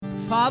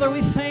Father,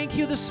 we thank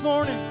you this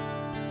morning.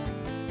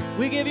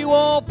 We give you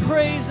all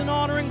praise and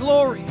honor and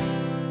glory.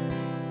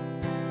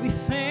 We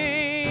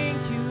thank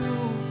you.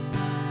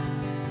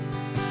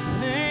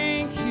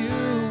 Thank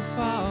you,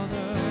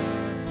 Father.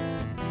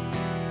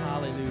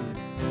 Hallelujah.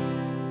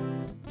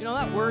 You know,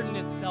 that word in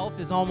itself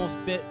is almost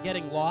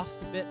getting lost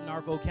a bit in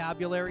our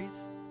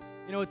vocabularies.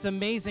 You know, it's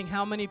amazing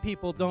how many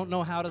people don't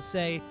know how to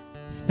say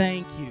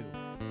thank you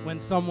when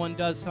someone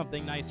does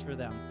something nice for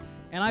them.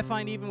 And I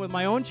find even with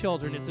my own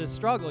children, it's a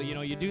struggle. You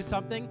know, you do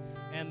something,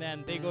 and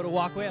then they go to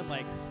walk away. I'm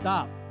like,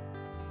 stop.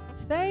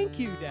 Thank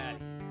you, Daddy.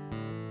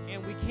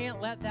 And we can't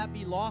let that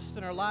be lost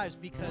in our lives,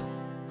 because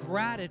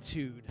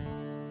gratitude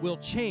will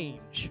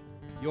change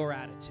your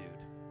attitude.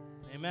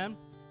 Amen?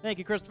 Thank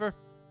you, Christopher.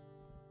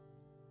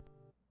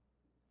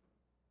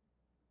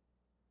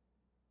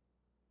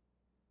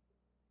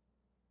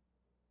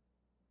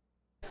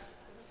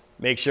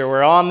 Make sure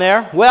we're on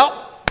there.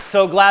 Well,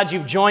 so glad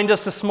you've joined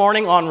us this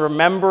morning on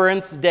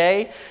Remembrance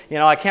Day. You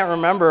know, I can't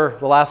remember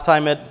the last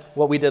time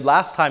what we did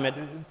last time it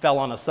fell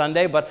on a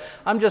Sunday, but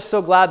I'm just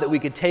so glad that we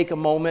could take a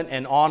moment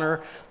and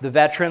honor the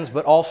veterans,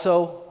 but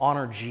also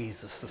honor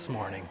Jesus this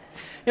morning.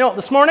 You know,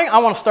 this morning I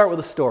want to start with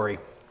a story.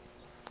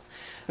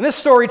 And this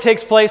story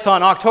takes place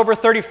on October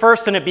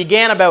 31st, and it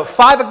began about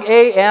 5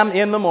 a.m.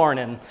 in the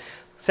morning.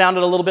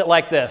 Sounded a little bit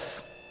like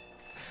this.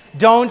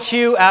 Don't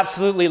you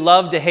absolutely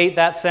love to hate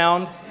that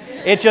sound?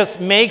 It just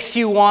makes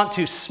you want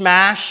to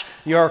smash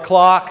your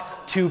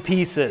clock to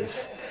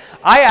pieces.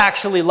 I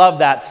actually love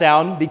that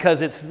sound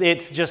because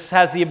it just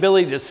has the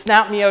ability to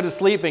snap me out of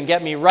sleep and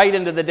get me right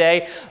into the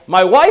day.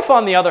 My wife,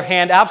 on the other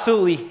hand,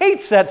 absolutely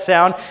hates that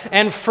sound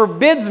and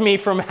forbids me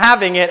from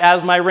having it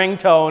as my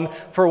ringtone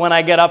for when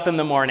I get up in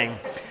the morning.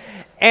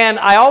 And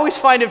I always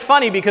find it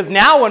funny because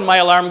now when my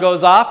alarm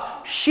goes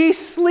off, she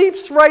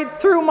sleeps right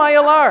through my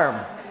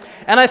alarm.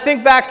 And I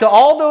think back to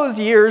all those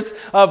years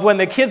of when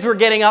the kids were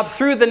getting up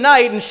through the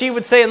night, and she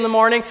would say in the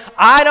morning,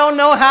 I don't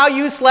know how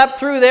you slept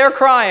through their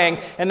crying.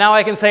 And now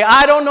I can say,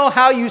 I don't know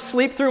how you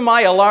sleep through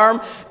my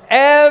alarm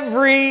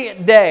every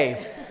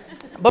day.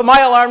 But my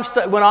alarm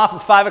went off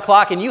at 5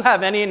 o'clock, and you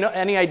have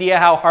any idea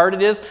how hard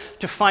it is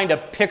to find a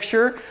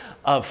picture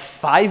of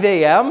 5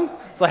 a.m.?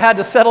 So I had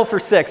to settle for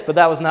 6, but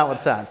that was not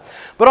what time.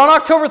 But on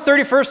October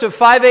 31st at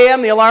 5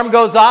 a.m., the alarm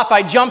goes off.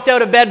 I jumped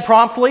out of bed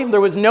promptly.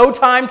 There was no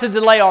time to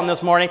delay on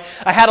this morning.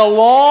 I had a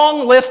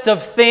long list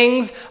of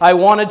things I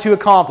wanted to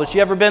accomplish.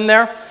 You ever been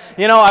there?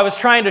 You know, I was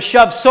trying to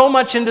shove so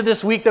much into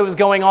this week that was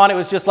going on. It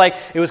was just like,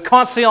 it was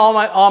constantly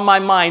on my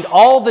mind,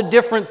 all the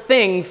different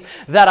things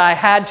that I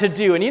had to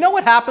do. And you know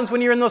what happens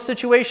when you're in those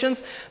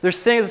situations?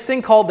 There's this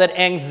thing called that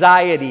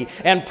anxiety,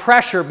 and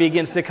pressure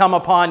begins to come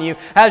upon you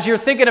as you're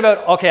thinking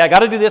about, okay, I got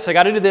to do this, I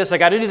got to do this, I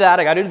got to do that,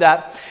 I got to do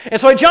that. And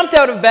so I jumped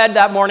out of bed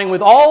that morning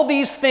with all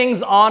these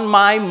things on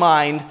my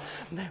mind,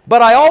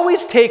 but I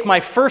always take my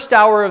first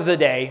hour of the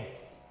day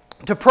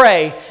to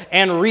pray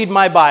and read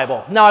my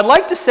Bible. Now, I'd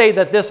like to say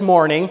that this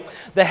morning,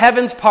 the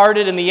heavens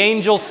parted and the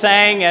angels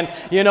sang, and,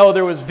 you know,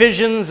 there was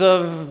visions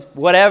of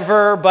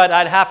whatever, but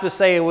I'd have to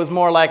say it was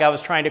more like I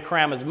was trying to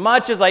cram as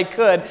much as I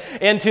could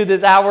into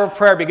this hour of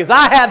prayer because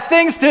I had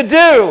things to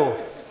do.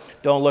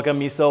 Don't look at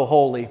me so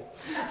holy.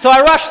 So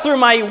I rushed through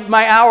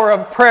my hour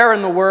of prayer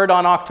in the Word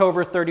on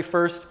October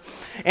 31st.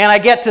 And I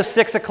get to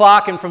 6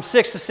 o'clock, and from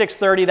 6 to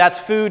 6:30, that's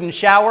food and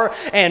shower,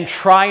 and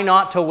try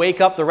not to wake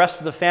up the rest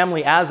of the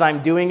family as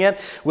I'm doing it,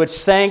 which,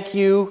 thank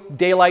you,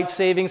 daylight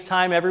savings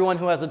time. Everyone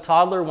who has a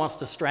toddler wants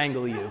to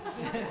strangle you.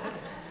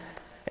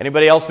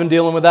 Anybody else been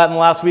dealing with that in the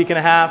last week and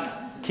a half?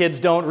 Kids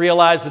don't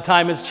realize the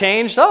time has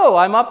changed. Oh,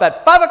 I'm up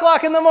at 5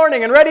 o'clock in the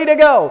morning and ready to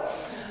go.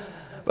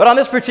 But on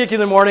this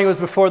particular morning, it was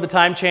before the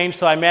time change,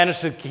 so I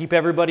managed to keep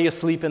everybody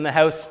asleep in the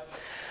house.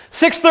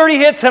 6:30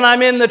 hits and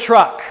I'm in the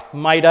truck.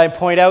 Might I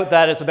point out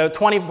that it's about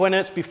 20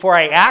 minutes before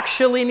I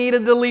actually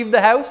needed to leave the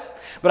house,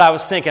 but I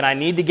was thinking I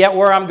need to get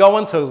where I'm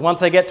going, so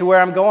once I get to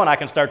where I'm going, I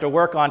can start to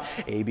work on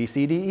A, B,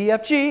 C, D, E,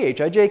 F, G,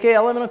 H, I, J, K,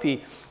 L, M, N, O,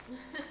 P.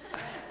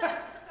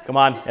 Come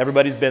on,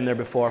 everybody's been there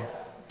before.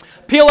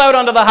 Peel out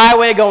onto the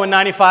highway going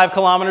 95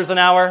 kilometers an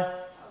hour.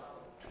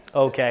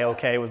 Okay,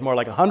 it was more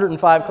like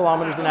 105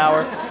 kilometers an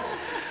hour.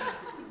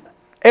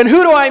 And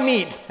who do I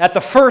meet at the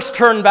first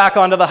turn back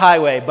onto the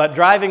highway but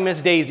driving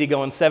Miss Daisy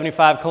going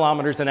 75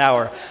 kilometers an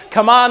hour?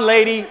 Come on,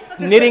 lady.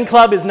 Knitting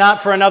club is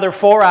not for another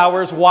 4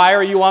 hours. Why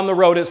are you on the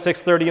road at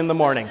 6:30 in the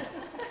morning?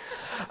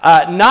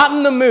 Not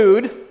in the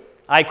mood.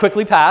 I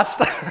quickly passed.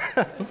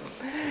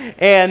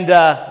 And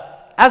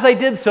as I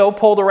did so,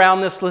 pulled around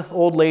this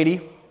old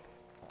lady.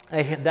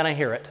 Then I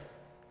hear it.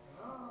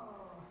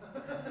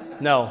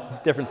 No,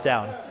 different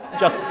sound.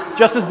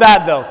 Just as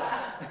bad, though.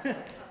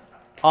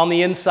 On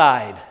the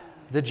inside,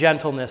 the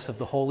gentleness of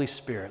the Holy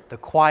Spirit, the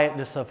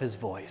quietness of His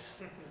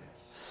voice.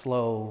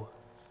 Slow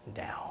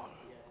down.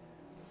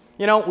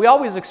 You know, we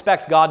always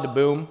expect God to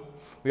boom.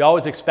 We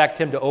always expect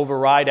Him to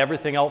override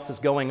everything else that's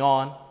going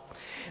on.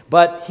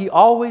 But He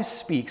always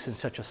speaks in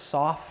such a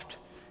soft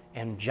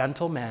and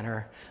gentle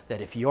manner that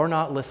if you're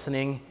not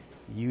listening,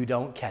 you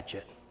don't catch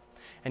it.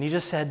 And He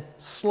just said,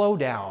 slow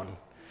down.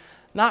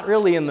 Not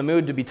really in the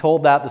mood to be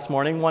told that this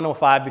morning.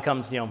 105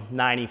 becomes,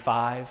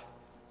 95.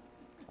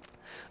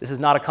 This is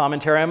not a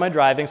commentary on my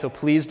driving, so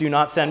please do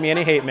not send me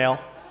any hate mail.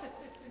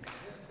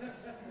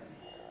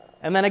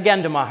 And then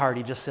again to my heart,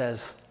 he just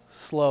says,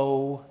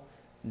 slow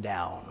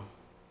down.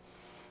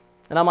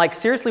 And I'm like,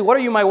 seriously, what are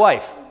you, my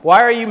wife?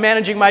 Why are you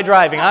managing my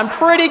driving? I'm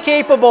pretty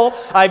capable.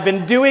 I've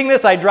been doing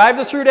this. I drive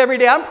this route every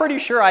day. I'm pretty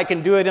sure I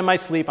can do it in my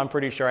sleep. I'm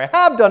pretty sure I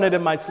have done it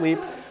in my sleep.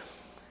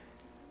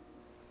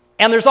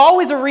 And there's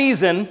always a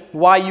reason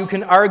why you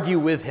can argue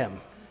with him.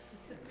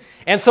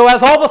 And so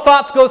as all the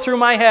thoughts go through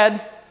my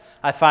head,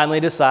 I finally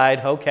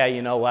decide, okay,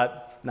 you know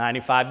what?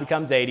 95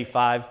 becomes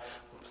 85,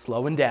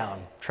 slowing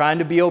down, trying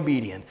to be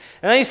obedient.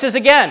 And then he says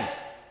again,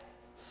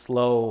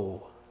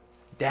 slow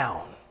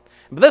down.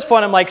 But at this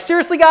point, I'm like,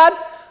 seriously, God?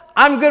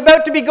 I'm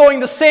about to be going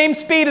the same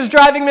speed as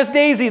driving Miss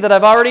Daisy that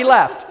I've already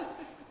left.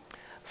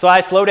 So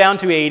I slow down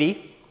to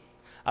 80.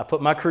 I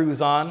put my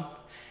cruise on.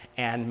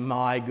 And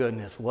my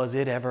goodness, was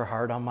it ever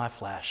hard on my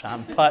flesh.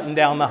 I'm putting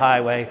down the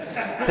highway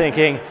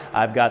thinking,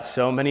 I've got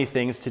so many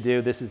things to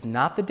do. This is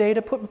not the day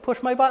to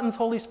push my buttons,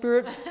 Holy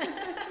Spirit.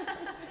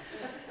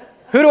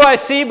 Who do I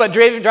see but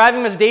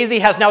driving Miss Daisy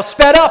has now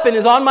sped up and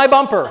is on my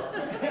bumper,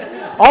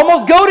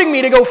 almost goading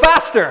me to go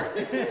faster.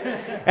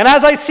 And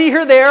as I see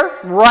her there,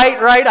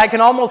 right, I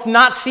can almost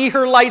not see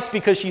her lights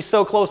because she's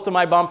so close to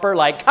my bumper,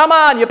 like, come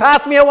on, you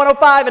passed me at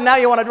 105 and now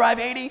you want to drive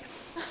 80?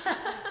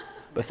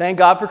 But thank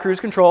God for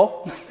cruise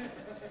control.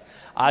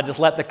 I just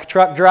let the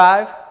truck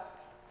drive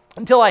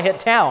until I hit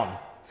town.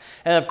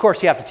 And of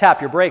course, you have to tap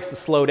your brakes to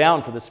slow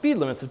down for the speed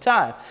limits of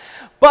time.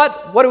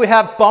 But what do we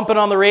have bumping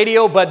on the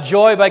radio but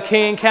Joy by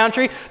King and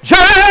Country? Joy,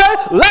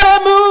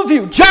 let it move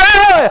you. Joy,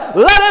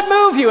 let it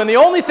move you. And the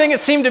only thing that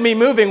seemed to be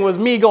moving was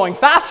me going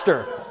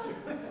faster.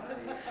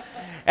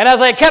 And as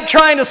I kept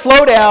trying to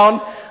slow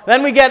down,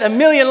 then we get a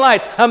million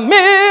lights. A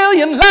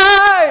million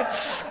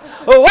lights.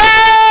 Whoa,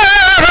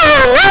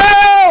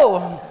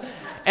 whoa.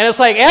 And it's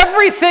like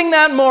everything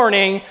that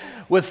morning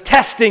was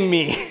testing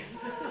me.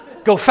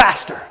 Go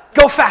faster,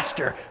 go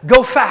faster,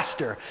 go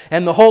faster.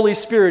 And the Holy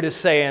Spirit is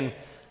saying,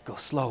 go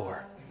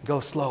slower,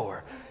 go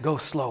slower, go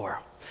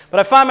slower.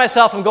 But I find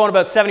myself, I'm going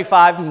about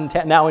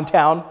 75 now in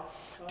town.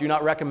 Do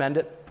not recommend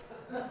it.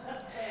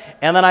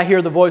 And then I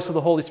hear the voice of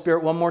the Holy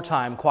Spirit one more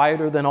time,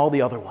 quieter than all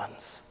the other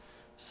ones.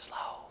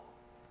 Slow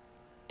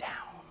down.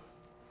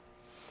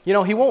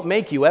 He won't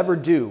make you ever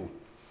do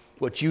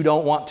what you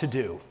don't want to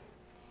do.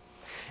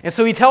 And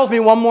so he tells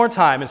me one more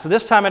time. And so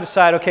this time I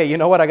decide, okay, you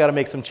know what? I got to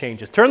make some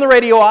changes. Turn the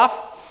radio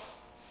off.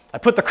 I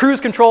put the cruise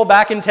control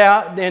back in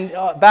town and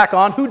back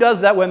on. Who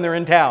does that when they're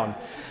in town?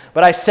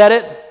 But I set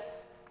it,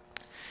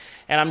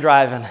 and I'm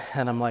driving,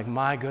 and I'm like,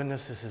 my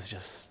goodness, this is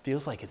just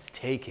feels like it's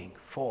taking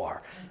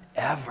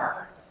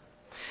forever.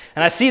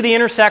 And I see the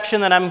intersection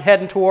that I'm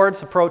heading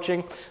towards,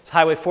 approaching. It's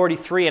Highway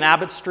 43 and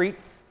Abbott Street.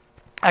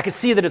 I can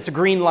see that it's a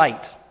green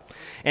light,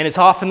 and it's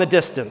off in the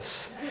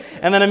distance.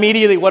 And then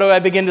immediately, what do I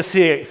begin to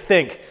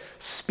think?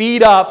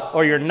 Speed up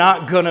or you're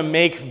not going to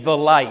make the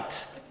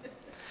light.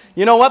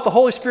 You know what? The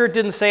Holy Spirit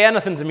didn't say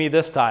anything to me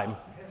this time.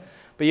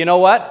 But you know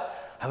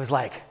what? I was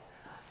like,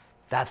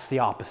 that's the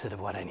opposite of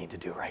what I need to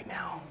do right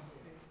now.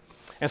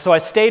 And so I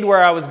stayed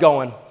where I was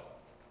going.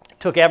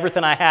 Took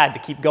everything I had to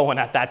keep going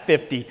at that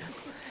 50.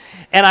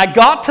 And I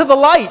got to the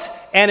light,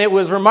 and it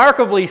was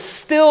remarkably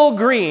still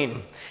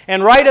green.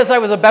 And right as I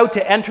was about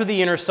to enter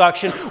the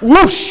intersection,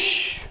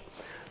 whoosh,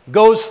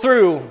 goes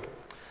through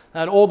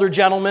an older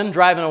gentleman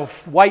driving a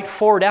white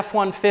Ford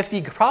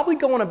F-150, probably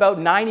going about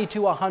 90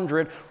 to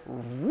 100,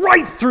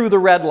 right through the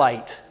red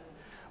light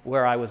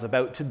where I was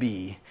about to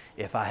be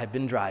if I had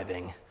been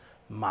driving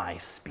my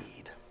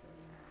speed.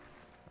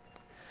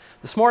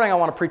 This morning I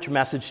want to preach a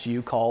message to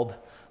you called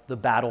The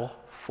Battle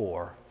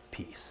for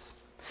Peace.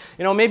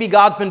 Maybe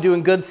God's been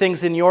doing good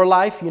things in your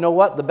life. You know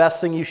what? The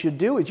best thing you should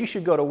do is you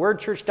should go to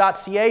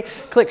wordchurch.ca,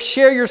 click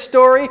share your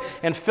story,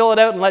 and fill it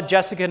out and let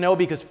Jessica know,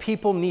 because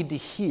people need to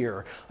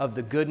hear of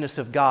the goodness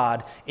of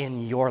God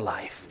in your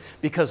life.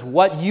 Because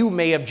what you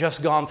may have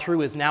just gone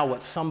through is now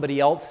what somebody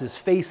else is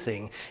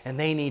facing, and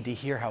they need to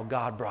hear how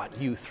God brought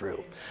you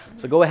through.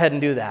 So go ahead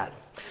and do that.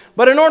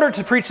 But in order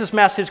to preach this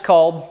message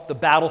called The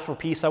Battle for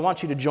Peace, I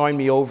want you to join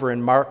me over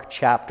in Mark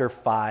chapter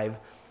 5.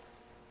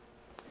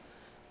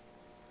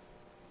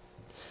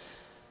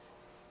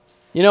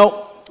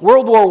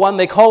 World War I,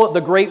 they call it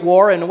the Great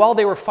War, and while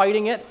they were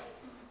fighting it,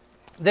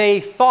 they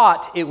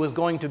thought it was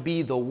going to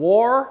be the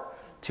war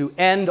to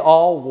end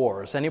all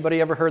wars. Anybody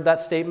ever heard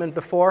that statement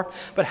before?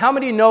 But how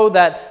many know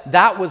that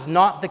that was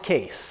not the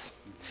case?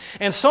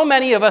 And so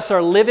many of us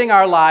are living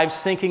our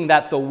lives thinking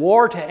that the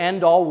war to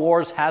end all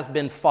wars has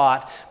been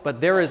fought,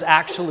 but there is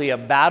actually a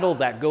battle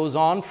that goes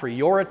on for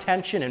your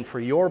attention and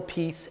for your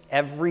peace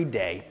every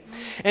day.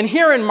 And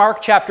here in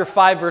Mark chapter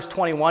 5, verse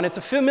 21, it's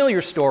a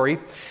familiar story,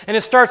 and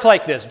it starts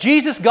like this.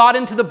 Jesus got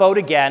into the boat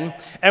again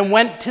and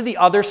went to the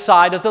other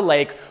side of the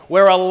lake,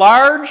 where a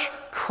large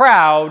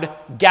crowd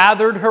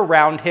gathered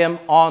around him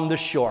on the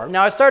shore.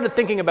 Now, I started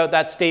thinking about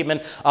that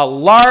statement, a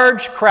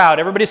large crowd.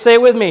 Everybody say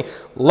it with me,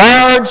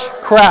 large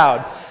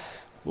crowd.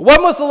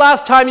 When was the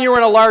last time you were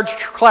in a large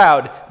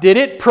crowd? Did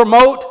it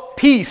promote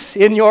peace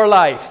in your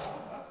life?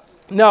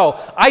 No,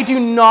 I do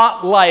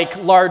not like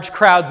large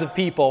crowds of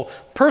people.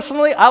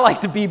 Personally, I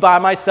like to be by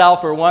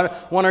myself or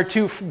one or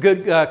two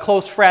good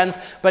close friends.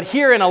 But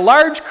here in a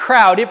large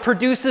crowd, it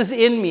produces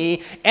in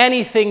me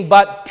anything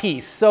but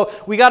peace. So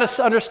we got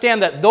to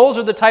understand that those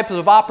are the types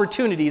of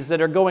opportunities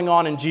that are going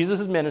on in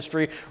Jesus'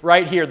 ministry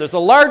right here. There's a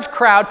large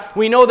crowd.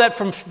 We know that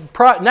from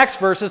next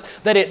verses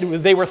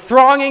that they were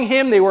thronging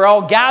him. They were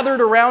all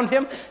gathered around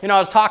him. You know, I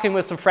was talking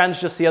with some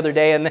friends just the other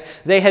day, and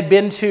they had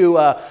been to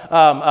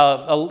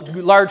a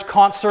large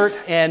concert,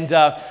 and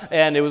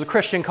it was a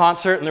Christian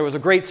concert, and there was a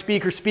great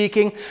speaker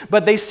speaking,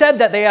 but they said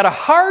that they had a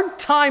hard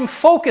time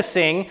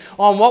focusing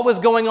on what was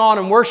going on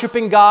and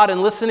worshiping God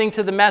and listening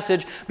to the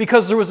message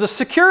because there was a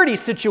security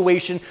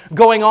situation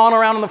going on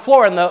around the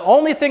floor, and the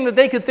only thing that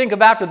they could think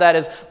of after that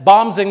is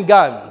bombs and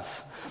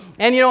guns.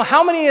 And you know,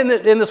 how many in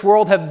this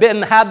world have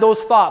had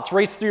those thoughts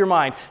race through your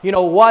mind? You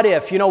know, what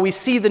if? You know, we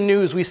see the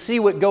news, we see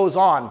what goes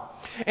on.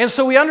 And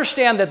so we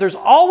understand that there's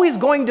always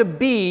going to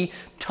be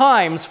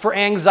times for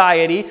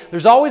anxiety.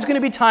 There's always going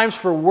to be times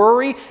for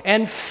worry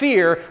and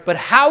fear, but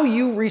how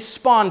you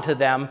respond to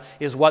them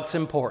is what's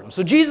important.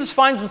 So Jesus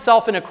finds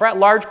himself in a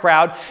large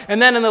crowd,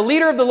 and then the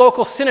leader of the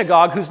local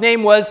synagogue, whose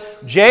name was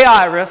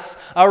Jairus,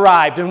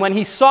 arrived. And when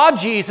he saw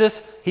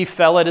Jesus, he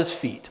fell at his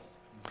feet.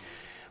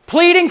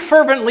 Pleading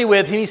fervently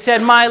with him, he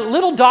said, "My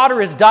little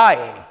daughter is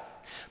dying.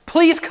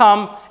 Please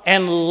come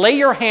and lay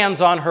your hands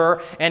on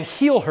her and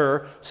heal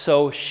her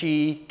so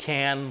she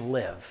can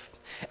live."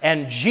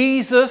 And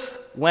Jesus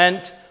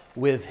went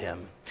with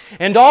him.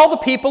 And all the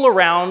people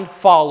around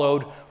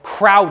followed,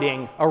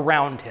 crowding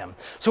around him.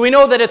 So we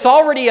know that it's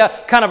already a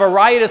kind of a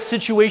riotous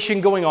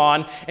situation going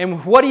on.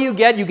 And what do you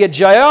get? You get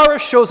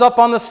Jairus shows up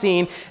on the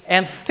scene.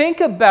 And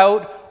think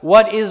about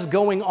what is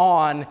going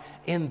on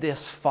in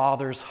this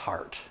father's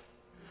heart.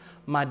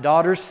 My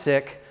daughter's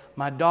sick.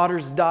 My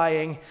daughter's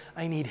dying.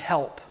 I need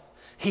help.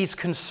 He's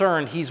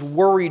concerned. He's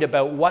worried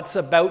about what's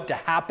about to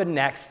happen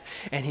next.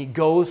 And he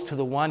goes to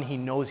the one he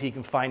knows he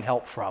can find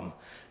help from,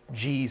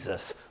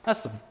 Jesus.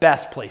 That's the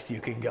best place you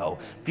can go.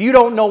 If you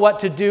don't know what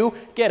to do,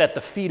 get at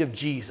the feet of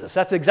Jesus.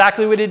 That's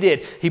exactly what he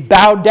did. He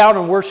bowed down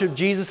and worshiped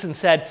Jesus and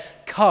said,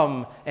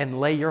 "Come and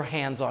lay your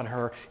hands on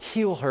her,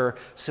 heal her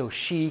so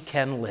she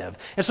can live."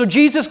 And so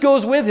Jesus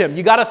goes with him.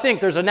 You got to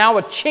think there's now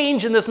a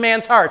change in this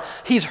man's heart.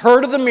 He's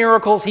heard of the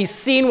miracles. He's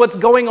seen what's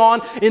going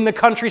on in the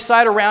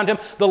countryside around him,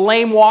 the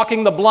lame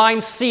walking, the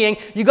blind seeing.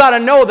 You got to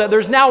know that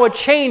there's now a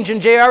change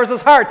in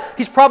Jairus' heart.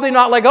 He's probably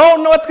not like, "Oh,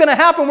 no, what's going to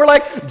happen?" We're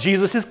like,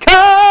 "Jesus is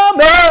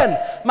coming.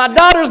 My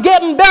daughter's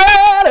getting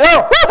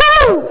better.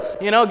 Woo-hoo!"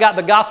 You know, got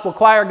the gospel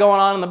choir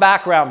going on in the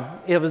background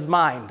of his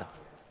mind.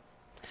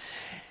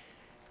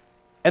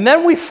 And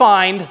then we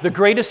find the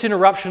greatest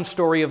interruption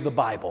story of the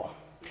Bible.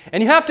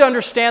 And you have to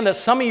understand that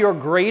some of your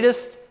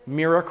greatest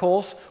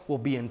miracles will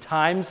be in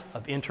times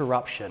of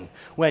interruption.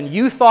 When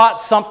you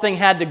thought something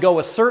had to go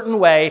a certain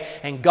way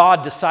and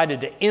God decided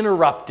to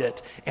interrupt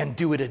it and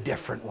do it a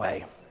different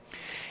way.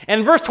 And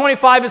in verse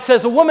 25 it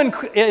says, "A woman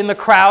in the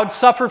crowd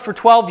suffered for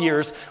 12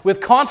 years with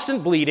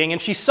constant bleeding,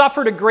 and she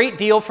suffered a great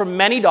deal from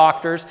many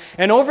doctors,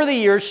 and over the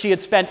years she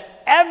had spent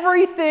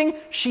everything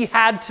she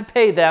had to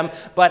pay them,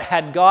 but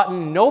had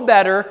gotten no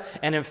better,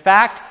 and in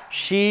fact,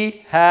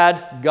 she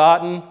had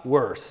gotten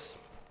worse.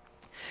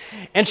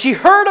 And she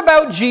heard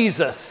about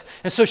Jesus,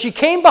 and so she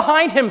came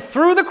behind him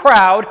through the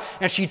crowd,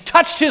 and she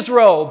touched his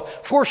robe,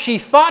 for she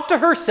thought to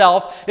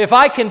herself, 'If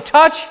I can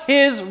touch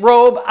his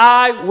robe,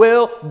 I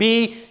will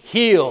be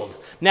healed.'"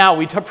 Now,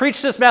 we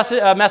preached this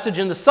message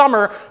in the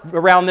summer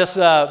around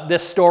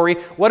this story.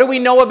 What do we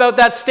know about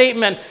that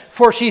statement,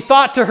 "For she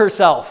thought to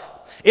herself"?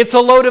 It's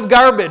a load of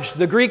garbage.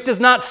 The Greek does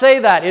not say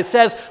that. It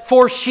says,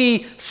 "For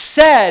she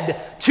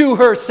said to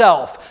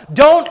herself."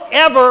 Don't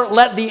ever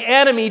let the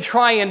enemy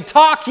try and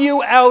talk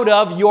you out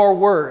of your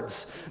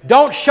words.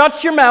 Don't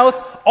shut your mouth,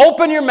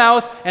 open your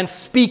mouth, and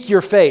speak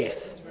your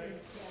faith.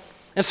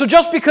 And so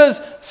just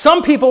because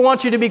some people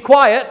want you to be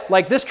quiet,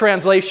 like this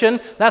translation,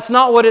 that's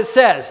not what it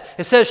says.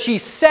 It says she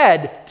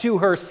said to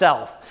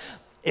herself,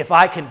 "If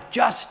I can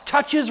just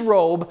touch his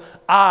robe,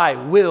 I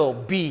will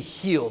be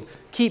healed."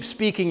 Keep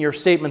speaking your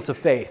statements of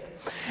faith.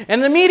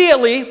 And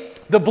immediately,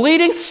 the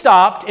bleeding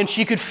stopped, and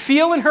she could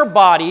feel in her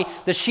body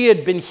that she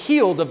had been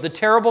healed of the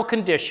terrible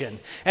condition.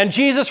 And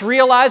Jesus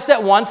realized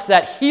at once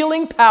that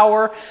healing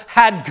power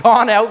had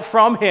gone out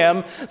from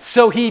him,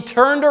 so he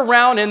turned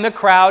around in the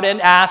crowd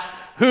and asked,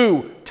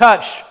 "Who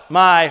touched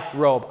my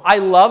robe?" I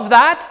love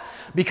that,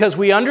 because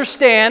we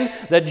understand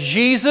that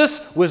Jesus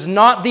was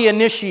not the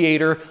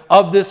initiator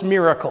of this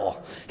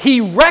miracle.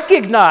 He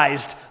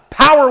recognized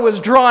power was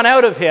drawn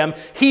out of him.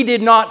 He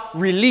did not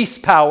release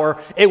power.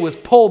 It was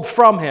pulled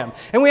from him.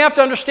 And we have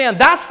to understand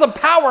that's the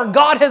power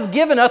God has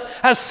given us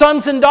as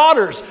sons and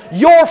daughters.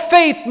 Your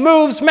faith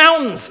moves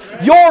mountains.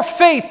 Your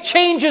faith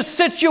changes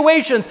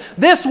situations.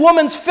 This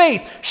woman's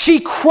faith, she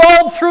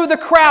crawled through the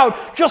crowd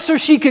just so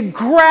she could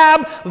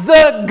grab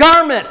the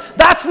garment.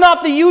 That's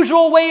not the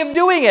usual way of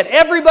doing it.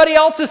 Everybody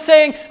else is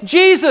saying,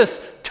 "Jesus,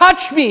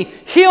 touch me,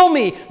 heal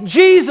me.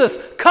 Jesus,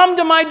 come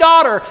to my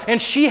daughter.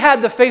 And she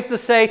had the faith to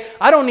say,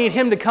 I don't need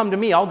him to come to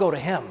me, I'll go to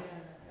him.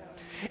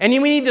 And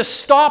we need to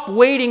stop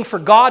waiting for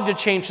God to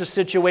change the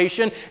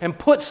situation and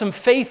put some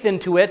faith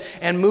into it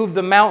and move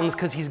the mountains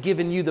because he's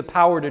given you the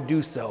power to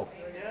do so.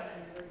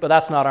 But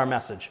that's not our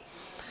message.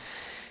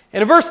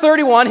 And in verse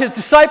 31, his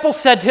disciples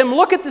said to him,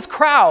 look at this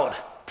crowd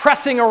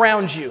pressing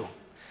around you.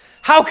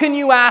 How can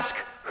you ask,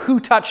 who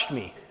touched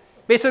me?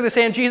 Basically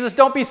saying, Jesus,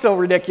 don't be so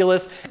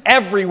ridiculous.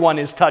 Everyone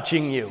is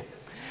touching you.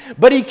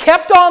 But he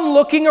kept on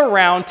looking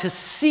around to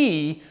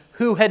see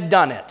who had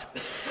done it.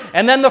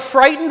 And then the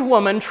frightened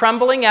woman,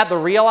 trembling at the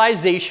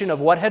realization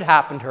of what had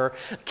happened to her,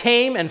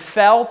 came and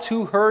fell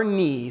to her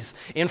knees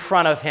in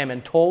front of him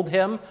and told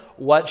him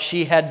what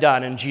she had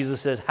done. And Jesus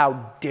says,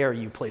 how dare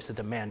you place a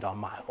demand on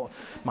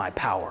my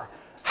power?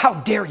 How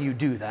dare you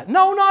do that?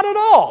 No, not at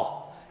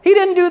all. He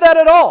didn't do that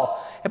at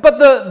all.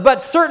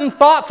 But certain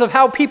thoughts of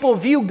how people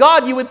view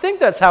God, you would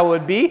think that's how it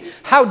would be.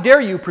 How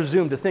dare you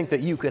presume to think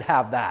that you could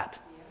have that?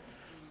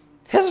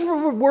 His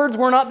words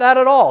were not that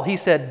at all. He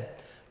said,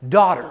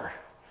 daughter,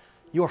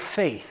 your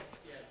faith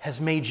has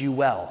made you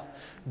well.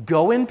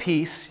 Go in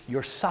peace,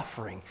 your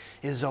suffering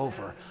is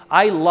over.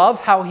 I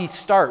love how he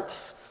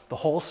starts the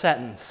whole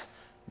sentence,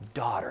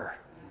 daughter.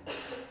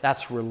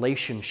 That's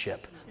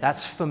relationship.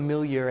 That's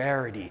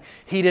familiarity.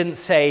 He didn't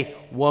say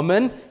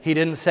woman. He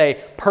didn't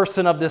say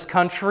person of this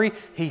country.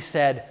 He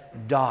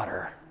said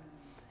daughter.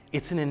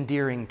 It's an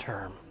endearing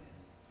term.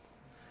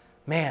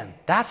 Man,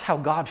 that's how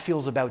God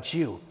feels about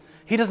you.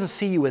 He doesn't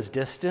see you as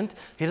distant.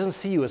 He doesn't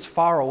see you as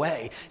far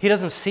away. He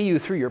doesn't see you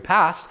through your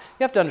past.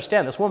 You have to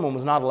understand, this woman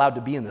was not allowed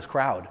to be in this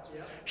crowd.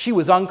 She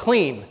was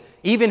unclean.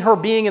 Even her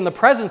being in the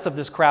presence of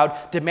this crowd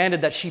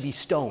demanded that she be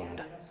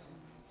stoned.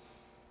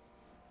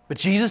 But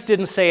Jesus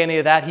didn't say any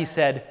of that. He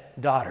said,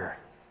 daughter,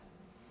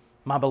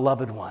 my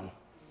beloved one,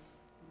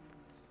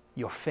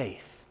 your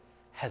faith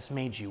has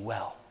made you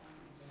well.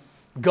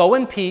 Go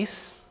in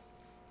peace,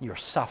 your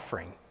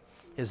suffering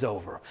is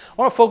over. I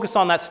want to focus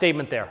on that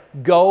statement there.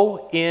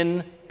 Go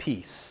in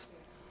peace.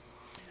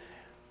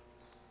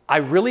 I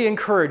really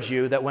encourage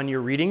you that when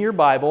you're reading your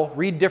Bible,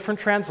 read different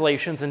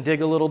translations and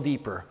dig a little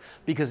deeper,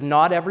 because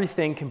not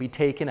everything can be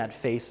taken at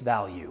face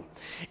value.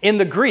 In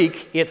the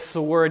Greek, it's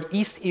the word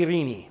is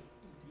irini.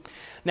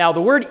 Now,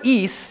 the word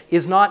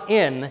is not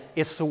in,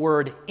 it's the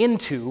word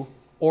into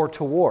or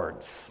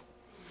towards.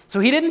 So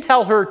he didn't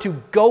tell her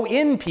to go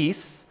in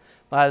peace,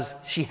 as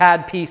she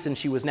had peace and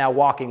she was now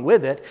walking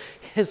with it.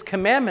 His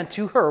commandment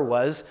to her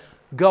was,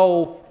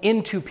 go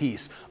into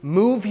peace.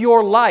 Move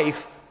your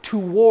life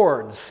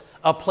towards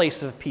a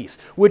place of peace,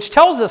 which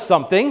tells us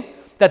something,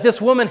 that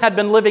this woman had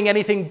been living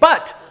anything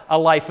but a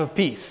life of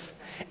peace.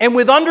 And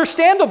with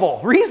understandable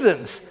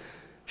reasons.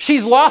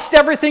 She's lost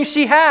everything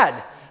she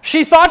had.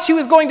 She thought she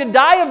was going to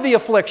die of the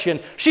affliction.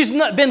 She's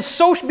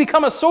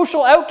become a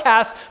social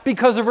outcast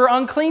because of her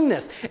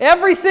uncleanness.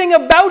 Everything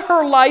about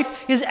her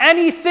life is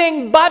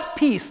anything but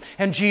peace.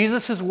 And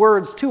Jesus'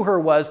 words to her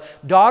was,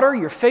 daughter,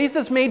 your faith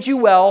has made you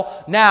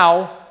well.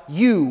 Now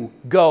you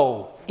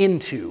go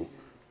into.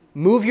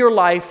 Move your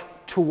life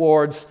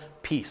towards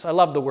peace. I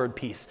love the word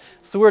peace.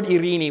 It's the word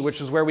irini,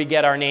 which is where we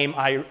get our name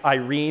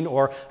Irene,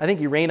 or I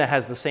think Irena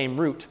has the same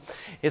root.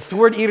 It's the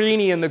word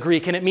irini in the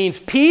Greek, and it means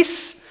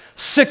peace,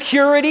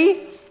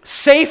 security,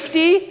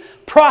 safety,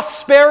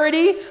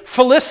 prosperity,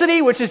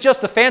 felicity, which is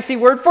just a fancy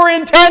word for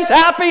intense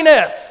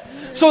happiness.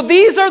 So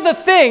these are the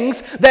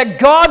things that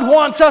God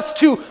wants us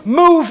to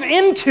move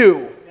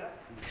into.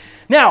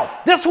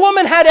 Now, this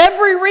woman had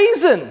every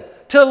reason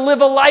to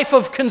live a life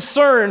of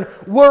concern,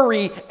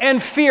 worry,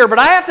 and fear. But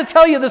I have to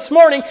tell you this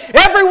morning,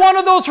 every one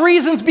of those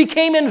reasons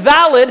became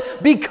invalid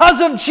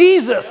because of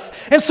Jesus.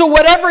 And so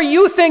whatever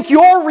you think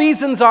your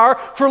reasons are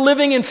for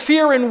living in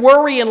fear and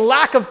worry and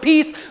lack of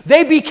peace,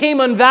 they became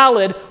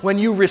invalid when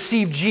you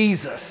received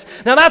Jesus.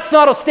 Now that's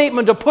not a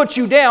statement to put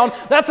you down.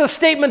 That's a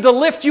statement to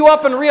lift you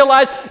up and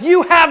realize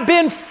you have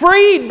been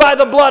freed by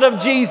the blood of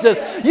Jesus.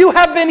 You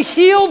have been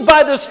healed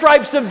by the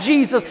stripes of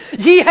Jesus.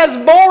 He has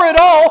bore it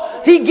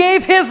all. He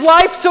gave his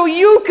life so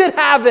you could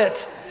have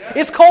it.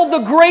 It's called the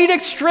Great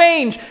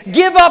Exchange.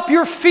 Give up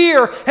your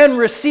fear and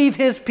receive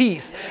his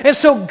peace. And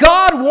so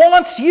God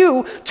wants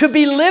you to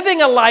be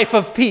living a life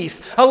of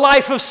peace, a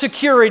life of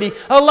security,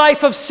 a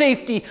life of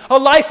safety, a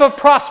life of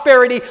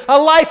prosperity, a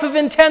life of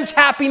intense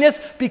happiness,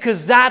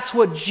 because that's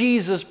what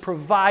Jesus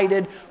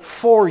provided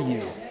for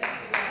you.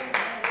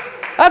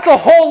 That's a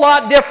whole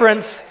lot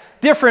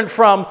different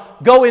from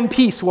go in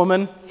peace,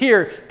 woman.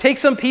 Here, take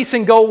some peace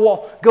and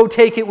go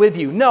take it with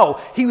you.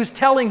 No, he was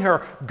telling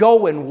her,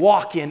 go and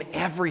walk in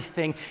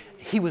everything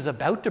he was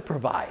about to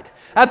provide.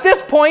 At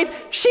this point,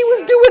 she was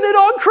doing it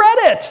on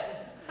credit.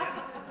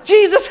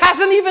 Jesus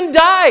hasn't even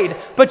died.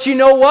 But you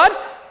know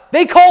what?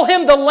 They call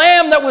him the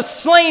Lamb that was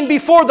slain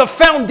before the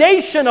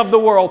foundation of the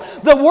world.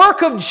 The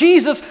work of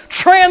Jesus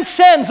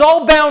transcends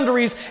all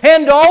boundaries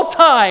and all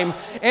time.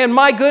 And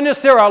my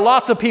goodness, there are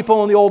lots of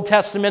people in the Old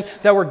Testament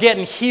that were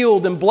getting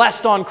healed and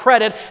blessed on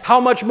credit. How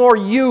much more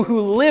you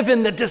who live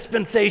in the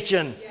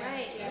dispensation?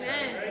 Right.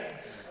 Amen.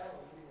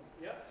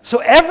 So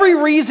every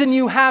reason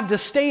you have to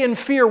stay in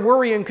fear,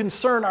 worry, and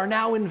concern are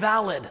now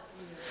invalid.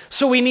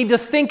 So we need to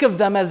think of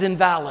them as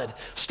invalid.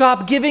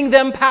 Stop giving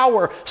them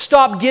power.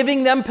 Stop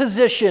giving them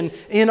position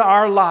in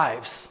our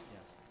lives.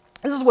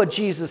 This is what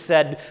Jesus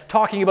said,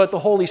 talking about the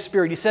Holy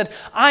Spirit. He said,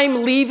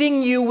 I'm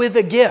leaving you with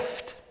a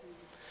gift,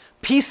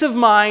 peace of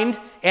mind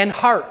and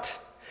heart.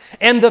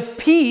 And the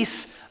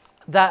peace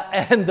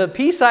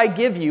I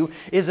give you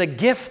is a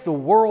gift the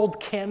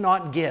world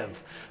cannot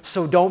give.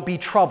 So don't be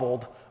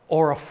troubled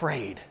or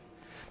afraid.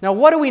 Now,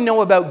 what do we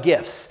know about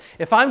gifts?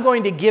 If I'm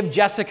going to give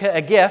Jessica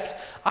a gift,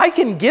 I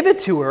can give it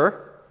to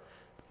her,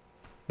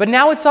 but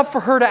now it's up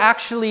for her to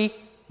actually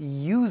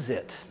use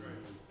it.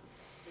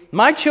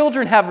 My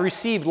children have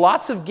received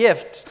lots of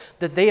gifts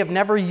that they have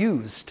never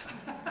used.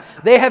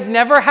 They have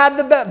never had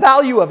the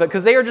value of it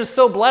because they are just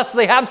so blessed.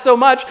 They have so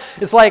much.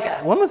 It's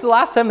like, when was the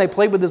last time they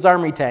played with this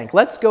army tank?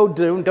 Let's go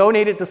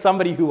donate it to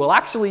somebody who will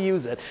actually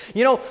use it.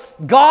 You know,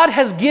 God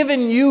has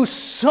given you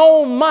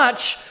so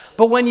much,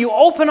 but when you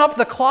open up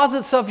the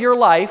closets of your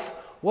life,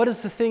 what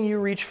is the thing you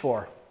reach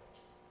for?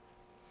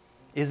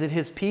 Is it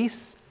His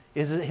peace?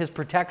 Is it His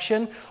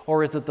protection?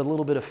 Or is it the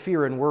little bit of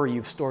fear and worry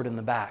you've stored in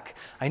the back?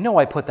 I know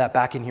I put that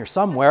back in here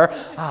somewhere.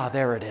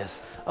 There it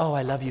is. Oh,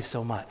 I love you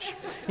so much.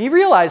 And you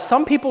realize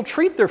some people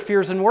treat their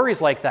fears and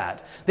worries like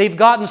that. They've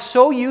gotten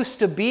so used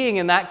to being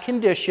in that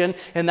condition,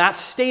 in that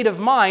state of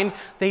mind,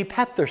 they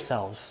pet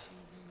themselves.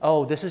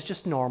 Oh, this is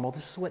just normal.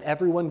 This is what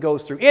everyone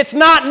goes through. It's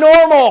not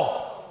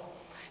normal.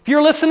 If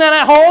you're listening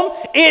at home,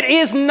 it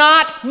is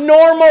not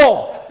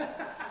normal.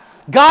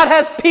 God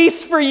has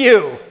peace for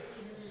you.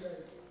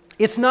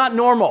 It's not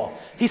normal.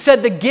 He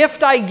said, the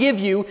gift I give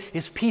you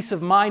is peace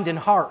of mind and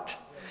heart.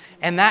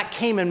 And that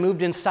came and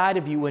moved inside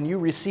of you when you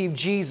received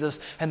Jesus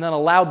and then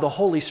allowed the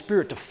Holy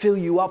Spirit to fill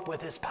you up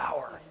with His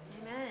power.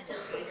 Amen.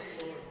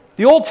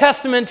 The Old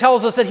Testament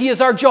tells us that He is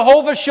our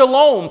Jehovah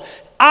Shalom.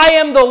 I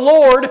am the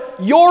Lord,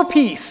 your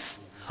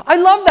peace. I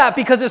love that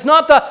because it's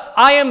not the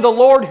I am the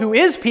Lord who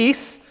is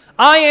peace.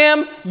 I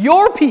am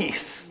your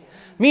peace.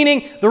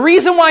 Meaning the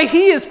reason why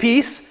He is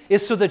peace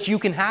is so that you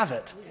can have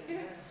it.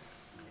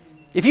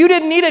 If you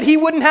didn't need it, He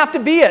wouldn't have to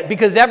be it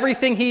because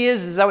everything He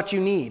is what you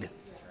need.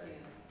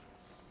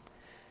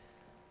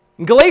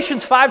 In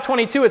Galatians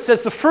 5:22, it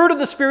says, the fruit of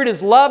the Spirit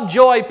is love,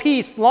 joy,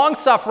 peace,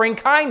 long-suffering,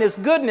 kindness,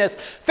 goodness,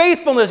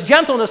 faithfulness,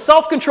 gentleness,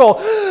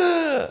 self-control.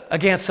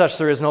 Against such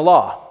there is no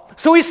law.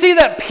 So we see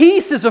that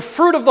peace is a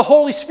fruit of the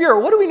Holy Spirit.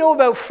 What do we know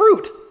about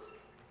fruit?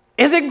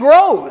 Is it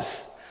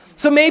grows.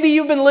 So maybe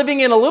you've been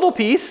living in a little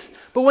peace,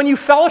 but when you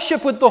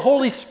fellowship with the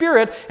Holy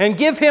Spirit and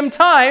give Him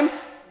time,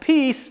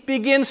 peace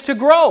begins to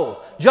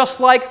grow, just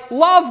like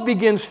love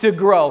begins to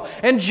grow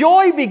and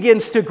joy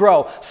begins to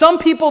grow. Some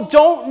people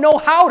don't know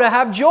how to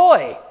have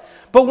joy,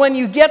 but when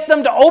you get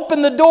them to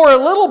open the door a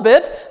little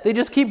bit, they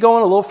just keep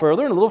going a little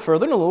further and a little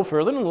further and a little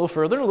further and a little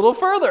further and a little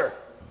further.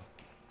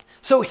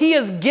 So He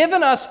has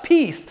given us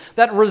peace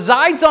that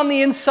resides on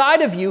the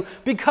inside of you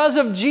because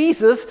of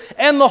Jesus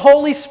and the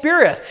Holy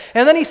Spirit.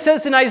 And then He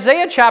says in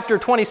Isaiah chapter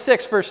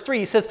 26, verse 3,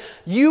 He says,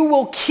 you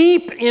will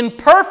keep in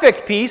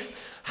perfect peace.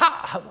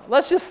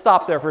 Let's just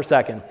stop there for a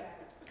second.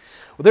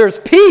 Well, there's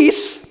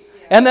peace,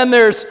 and then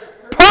there's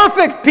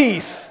perfect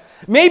peace.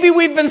 Maybe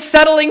we've been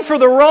settling for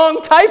the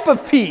wrong type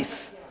of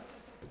peace.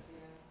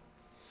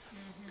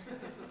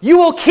 You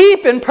will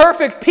keep in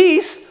perfect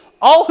peace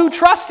all who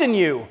trust in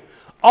you,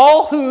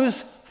 all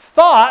whose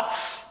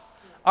thoughts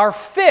are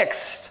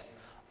fixed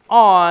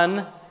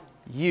on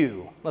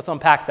you. Let's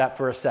unpack that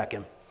for a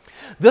second.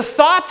 The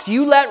thoughts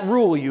you let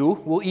rule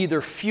you will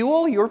either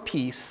fuel your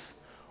peace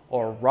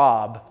or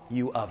rob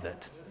you of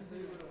it.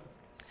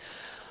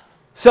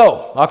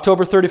 So,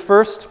 October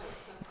 31st,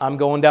 I'm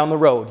going down the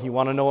road. You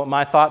want to know what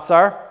my thoughts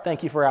are?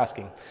 Thank you for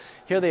asking.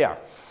 Here they are.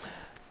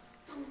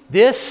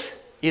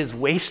 This is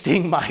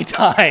wasting my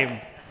time.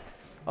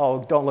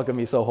 Oh, don't look at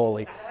me so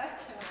holy.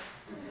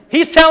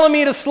 He's telling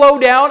me to slow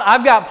down.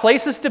 I've got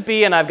places to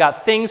be and I've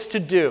got things to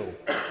do.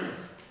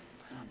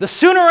 The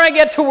sooner I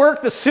get to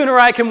work, the sooner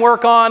I can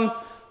work on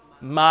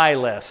my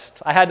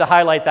list. I had to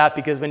highlight that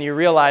because when you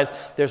realize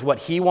there's what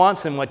He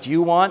wants and what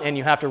you want, and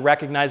you have to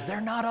recognize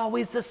they're not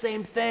always the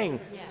same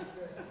thing. Yeah.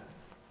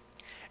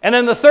 And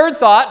then the third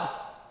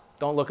thought,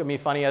 don't look at me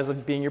funny as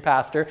being your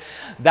pastor,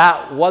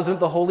 that wasn't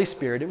the Holy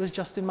Spirit. It was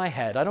just in my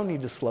head. I don't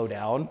need to slow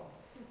down.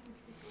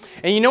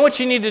 And you know what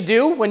you need to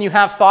do when you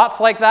have thoughts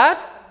like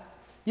that?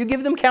 You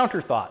give them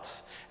counter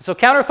thoughts. So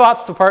counter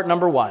thoughts to part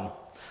number 1.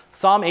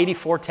 Psalm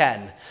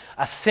 84:10.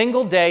 A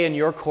single day in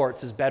your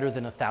courts is better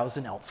than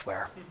 1,000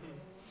 elsewhere.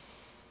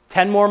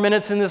 10 more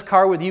minutes in this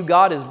car with you,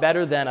 God, is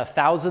better than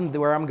 1,000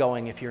 where I'm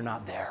going if you're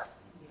not there.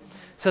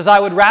 It says, I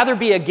would rather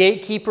be a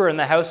gatekeeper in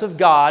the house of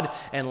God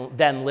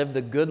than live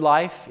the good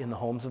life in the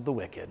homes of the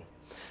wicked.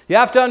 You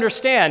have to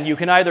understand, you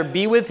can either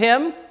be with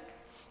Him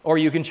or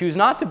you can choose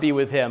not to be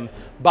with Him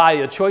by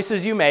the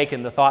choices you make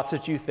and the thoughts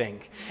that you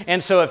think.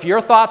 And so if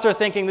your thoughts are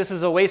thinking this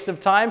is a waste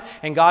of time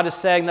and God is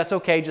saying, that's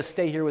okay, just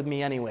stay here with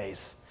me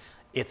anyways,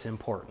 it's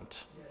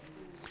important.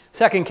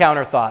 Second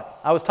counter thought.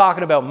 I was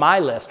talking about my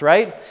list,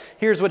 right?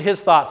 Here's what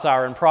his thoughts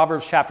are in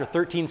Proverbs chapter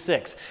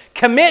 13:6.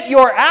 Commit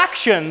your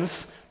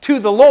actions to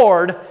the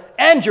Lord,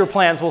 and your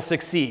plans will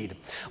succeed.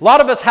 A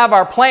lot of us have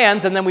our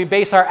plans, and then we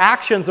base our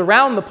actions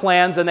around the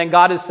plans, and then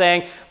God is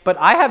saying, but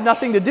I have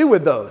nothing to do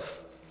with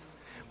those.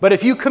 But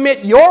if you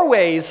commit your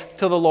ways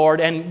to the Lord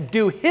and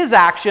do His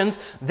actions,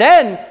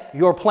 then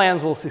your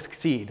plans will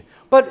succeed.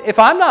 But if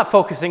I'm not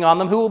focusing on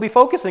them, who will be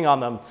focusing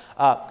on them?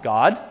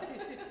 God.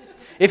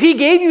 If He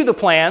gave you the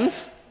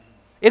plans,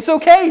 it's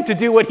okay to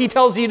do what He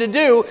tells you to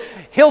do.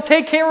 He'll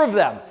take care of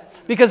them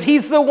because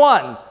He's the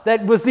one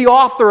that was the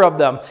author of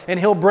them, and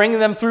He'll bring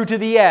them through to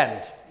the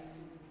end.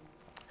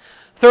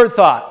 Third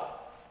thought.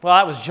 Well,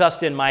 that was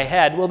just in my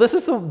head. Well, this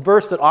is a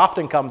verse that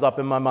often comes up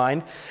in my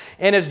mind.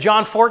 And it's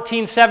John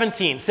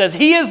 14:17. It says,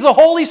 He is the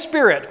Holy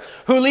Spirit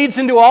who leads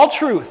into all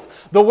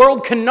truth. The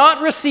world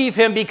cannot receive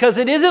Him because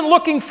it isn't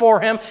looking for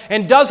Him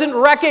and doesn't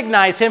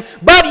recognize Him.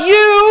 But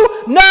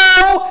you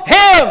know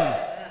Him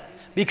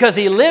because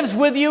He lives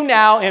with you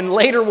now and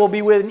later will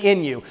be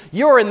within you.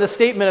 You're in the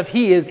statement of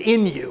He is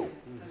in you.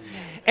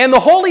 And the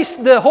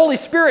Holy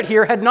Spirit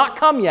here had not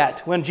come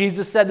yet when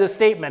Jesus said this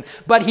statement.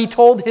 But He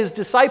told His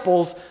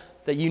disciples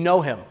that you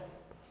know Him.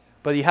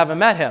 But you haven't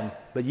met Him,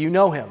 but you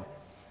know Him.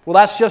 Well,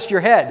 that's just your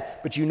head,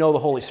 but you know the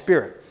Holy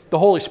Spirit. The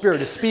Holy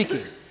Spirit is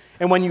speaking.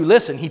 And when you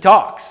listen, He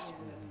talks.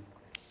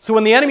 So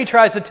when the enemy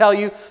tries to tell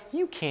you,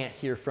 you can't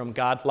hear from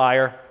God,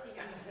 liar.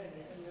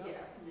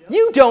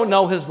 You don't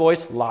know His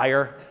voice,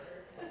 liar.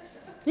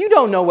 You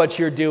don't know what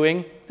you're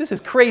doing. This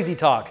is crazy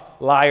talk,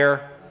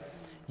 liar.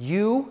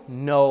 You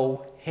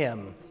know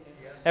Him.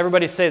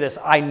 Everybody say this,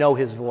 I know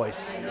His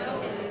voice.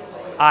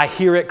 I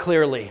hear it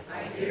clearly.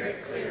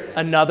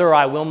 Another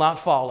I will not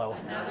follow.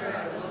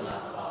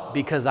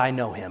 Because I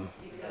know Him.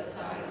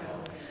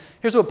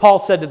 Here's what Paul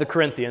said to the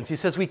Corinthians. He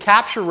says, we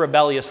capture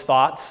rebellious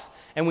thoughts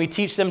and we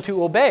teach them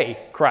to obey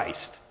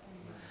Christ.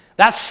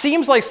 That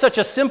seems like such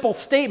a simple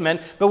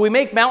statement, but we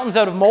make mountains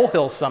out of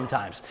molehills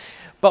sometimes.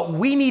 But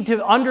we need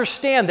to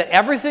understand that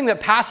everything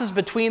that passes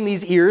between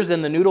these ears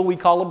and the noodle we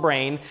call a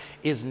brain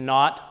is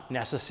not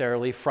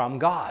necessarily from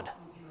God.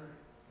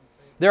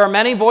 There are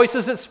many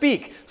voices that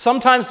speak.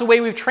 Sometimes the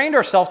way we've trained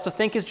ourselves to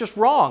think is just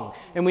wrong,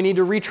 and we need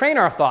to retrain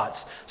our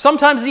thoughts.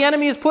 Sometimes the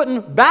enemy is putting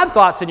bad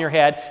thoughts in your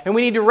head, and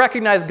we need to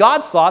recognize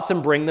God's thoughts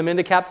and bring them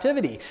into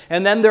captivity.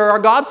 And then there are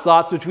God's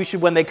thoughts, which we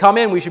should, when they come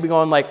in, we should be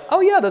going like,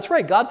 oh yeah, that's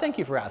right, God, thank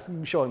you for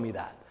showing me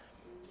that.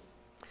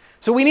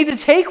 So we need to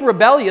take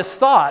rebellious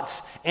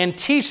thoughts and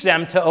teach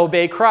them to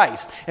obey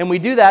Christ. And we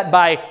do that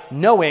by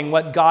knowing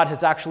what God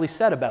has actually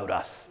said about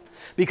us.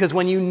 Because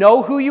when you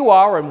know who you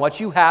are and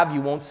what you have,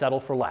 you won't settle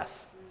for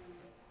less.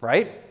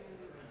 Right?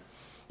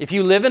 If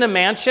you live in a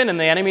mansion and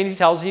the enemy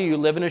tells you you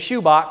live in a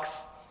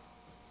shoebox,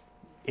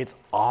 it's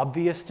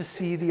obvious to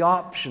see the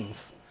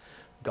options.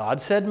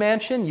 God said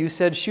mansion, you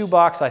said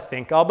shoebox, I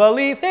think I'll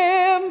believe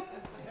him.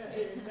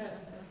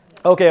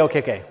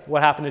 Okay.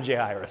 What happened to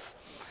Jairus?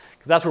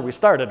 Because that's where we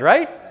started,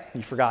 right?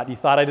 You forgot. You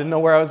thought I didn't know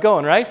where I was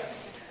going, right?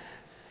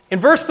 In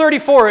verse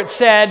 34, it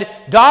said,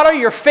 daughter,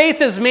 your faith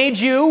has made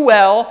you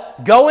well.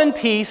 Go in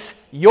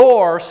peace.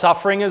 Your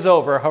suffering is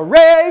over.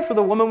 Hooray for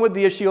the woman with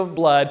the issue of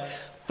blood.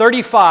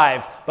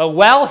 35, but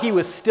while he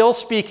was still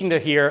speaking to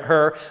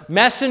her,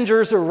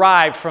 messengers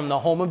arrived from the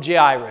home of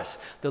Jairus,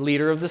 the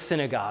leader of the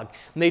synagogue.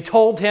 And they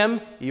told him,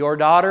 your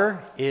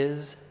daughter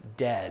is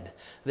dead.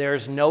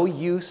 There's no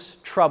use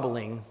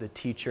troubling the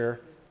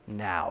teacher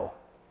now.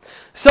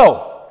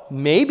 So,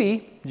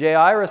 maybe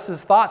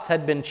Jairus' thoughts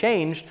had been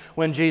changed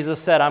when Jesus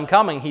said, I'm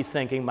coming. He's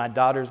thinking, my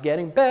daughter's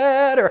getting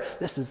better.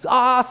 This is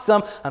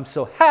awesome. I'm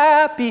so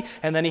happy.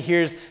 And then he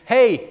hears,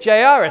 hey,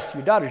 Jairus,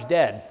 your daughter's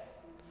dead.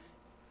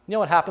 You know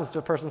what happens to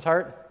a person's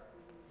heart?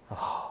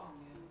 Oh,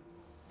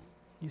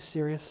 you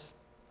serious?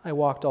 I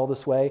walked all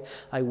this way.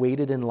 I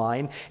waited in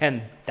line.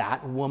 And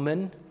that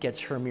woman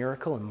gets her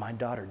miracle and my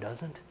daughter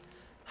doesn't?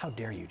 How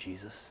dare you,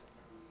 Jesus?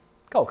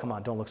 Oh, come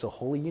on, don't look so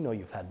holy. You know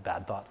you've had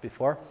bad thoughts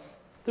before.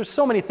 There's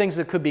so many things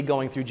that could be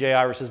going through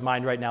Jairus'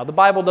 mind right now. The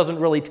Bible doesn't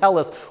really tell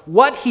us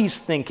what he's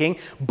thinking,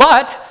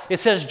 but it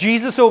says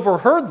Jesus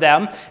overheard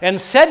them and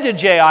said to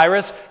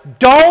Jairus,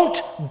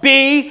 don't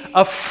be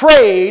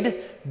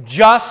afraid,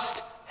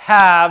 just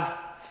have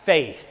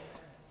faith.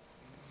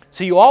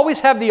 So you always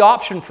have the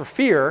option for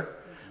fear,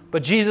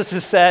 but Jesus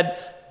has said,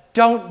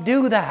 don't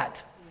do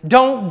that.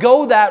 Don't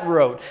go that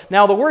road.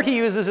 Now, the word he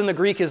uses in the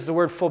Greek is the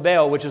word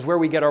phobeo, which is where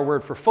we get our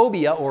word for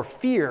phobia or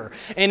fear.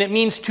 And it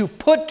means to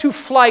put to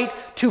flight,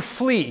 to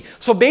flee.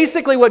 So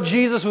basically what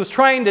Jesus was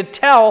trying to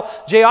tell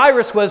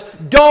Jairus was,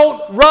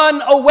 don't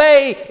run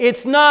away.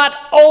 It's not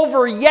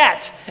over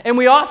yet. And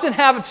we often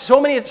have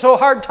so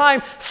hard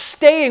time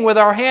staying with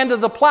our hand to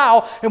the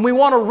plow, and we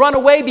want to run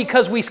away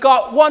because we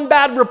got one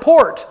bad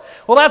report.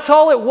 Well, that's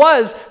all it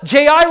was.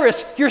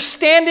 Jairus, you're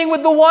standing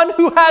with the one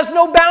who has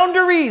no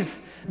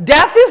boundaries.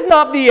 Death is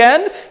not the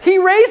end. He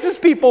raises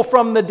people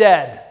from the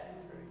dead.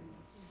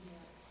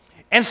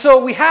 And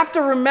so we have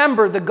to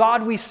remember the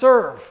God we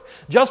serve.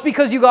 Just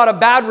because you got a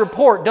bad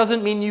report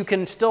doesn't mean you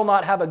can still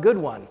not have a good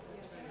one.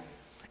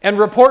 And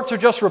reports are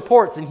just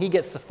reports, and he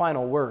gets the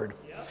final word.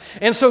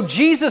 And so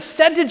Jesus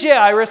said to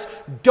Jairus,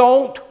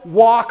 don't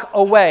walk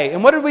away.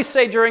 And what did we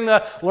say during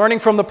the learning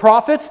from the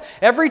prophets?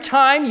 Every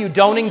time you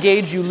don't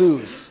engage, you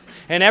lose.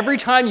 And every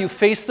time you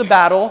face the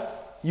battle,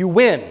 you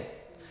win.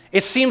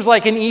 It seems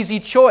like an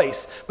easy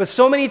choice, but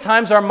so many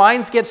times our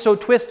minds get so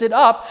twisted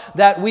up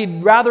that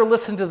we'd rather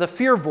listen to the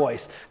fear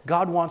voice.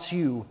 God wants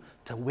you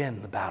to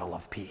win the battle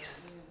of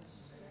peace.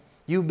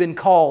 You've been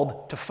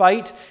called to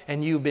fight,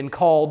 and you've been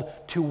called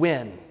to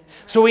win.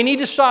 So we need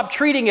to stop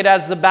treating it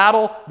as the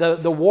battle,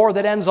 the war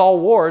that ends all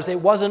wars. It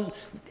wasn't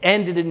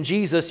ended in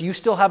Jesus. You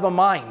still have a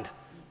mind.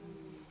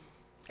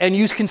 And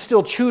you can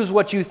still choose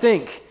what you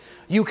think.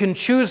 You can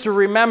choose to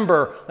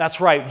remember,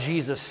 that's right,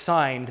 Jesus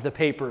signed the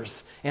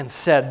papers and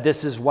said,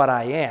 this is what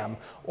I am.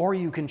 Or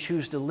you can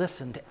choose to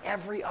listen to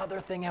every other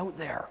thing out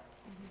there.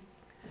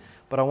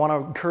 But I want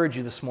to encourage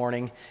you this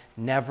morning,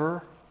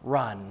 never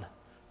run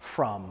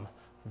from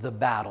the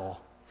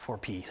battle for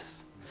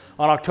peace.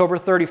 On October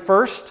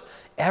 31st,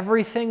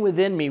 everything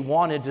within me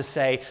wanted to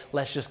say,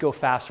 let's just go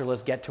faster,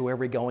 let's get to where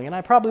we're going. And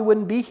I probably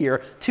wouldn't be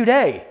here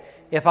today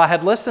if I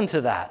had listened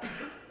to that.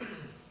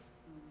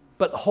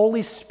 But the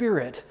Holy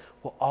Spirit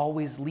will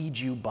always lead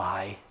you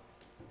by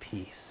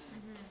peace.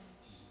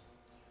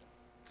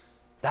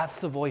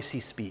 That's the voice he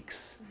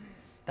speaks.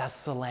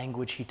 That's the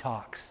language he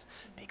talks,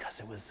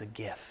 because it was the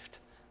gift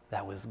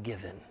that was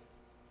given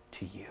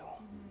to you.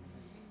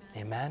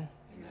 Amen?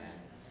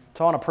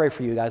 So I want to pray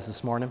for you guys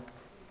this morning.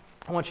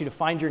 I want you to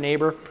find your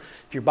neighbor.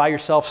 If you're by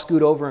yourself,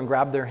 scoot over and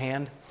grab their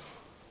hand.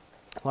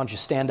 Why don't you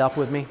stand up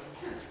with me?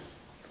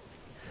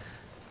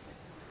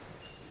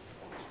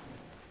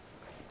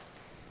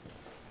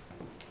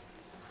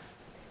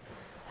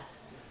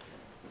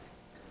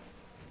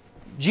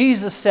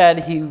 Jesus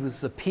said he was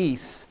the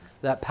peace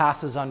that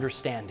passes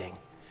understanding.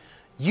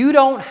 You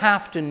don't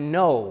have to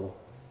know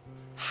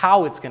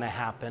how it's going to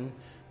happen,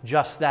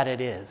 just that it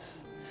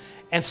is.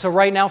 And so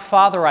right now,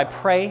 Father, I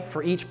pray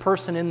for each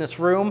person in this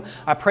room.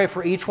 I pray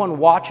for each one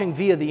watching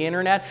via the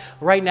internet.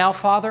 Right now,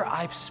 Father,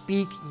 I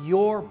speak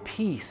your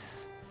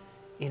peace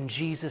in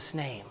Jesus'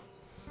 name.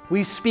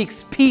 We speak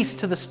peace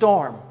to the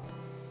storm.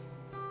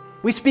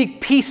 We speak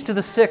peace to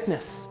the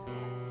sickness.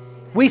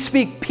 We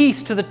speak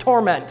peace to the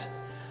torment.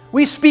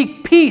 We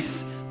speak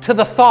peace to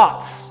the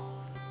thoughts.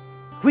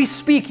 We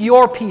speak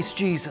your peace,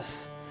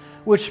 Jesus,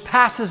 which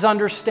passes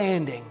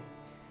understanding.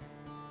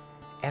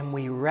 And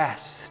we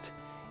rest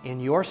in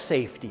your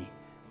safety,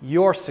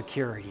 your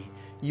security,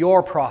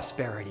 your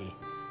prosperity,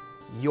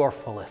 your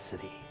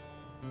felicity.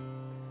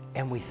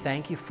 And we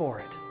thank you for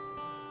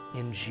it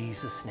in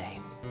Jesus'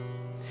 name.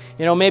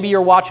 You know, maybe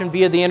you're watching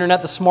via the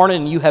internet this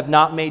morning and you have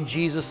not made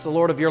Jesus the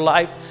Lord of your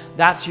life.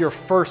 That's your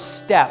first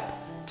step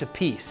to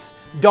peace.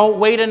 Don't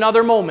wait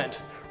another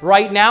moment.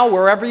 Right now,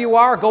 wherever you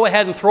are, go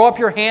ahead and throw up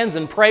your hands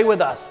and pray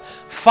with us.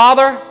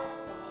 Father,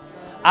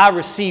 I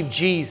receive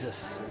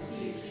Jesus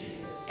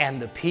and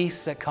the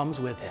peace that comes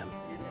with him.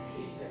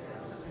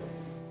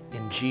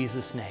 In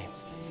Jesus' name.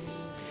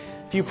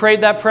 If you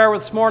prayed that prayer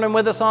this morning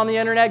with us on the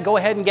internet, go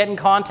ahead and get in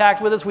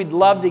contact with us. We'd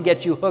love to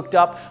get you hooked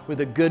up with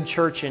a good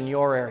church in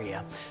your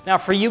area. Now,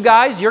 for you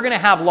guys, you're going to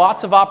have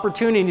lots of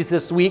opportunities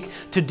this week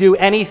to do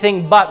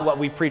anything but what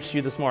we preached to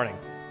you this morning.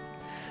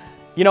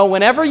 You know,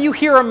 whenever you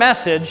hear a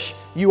message,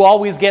 you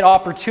always get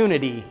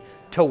opportunity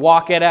to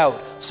walk it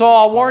out. So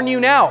I'll warn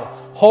you now,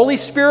 Holy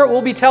Spirit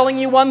will be telling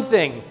you one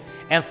thing,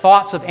 and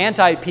thoughts of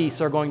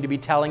anti-peace are going to be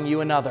telling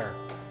you another.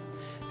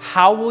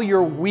 How will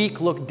your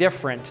week look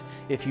different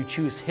if you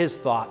choose his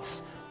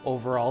thoughts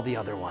over all the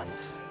other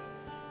ones?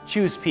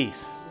 Choose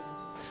peace.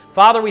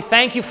 Father, we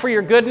thank you for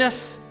your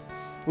goodness.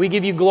 We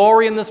give you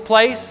glory in this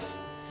place,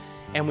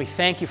 and we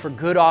thank you for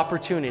good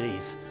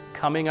opportunities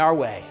coming our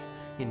way.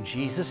 In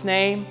Jesus'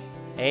 name,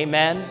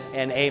 amen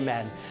and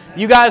amen.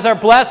 You guys are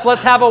blessed.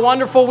 Let's have a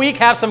wonderful week.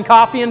 Have some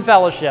coffee and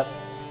fellowship.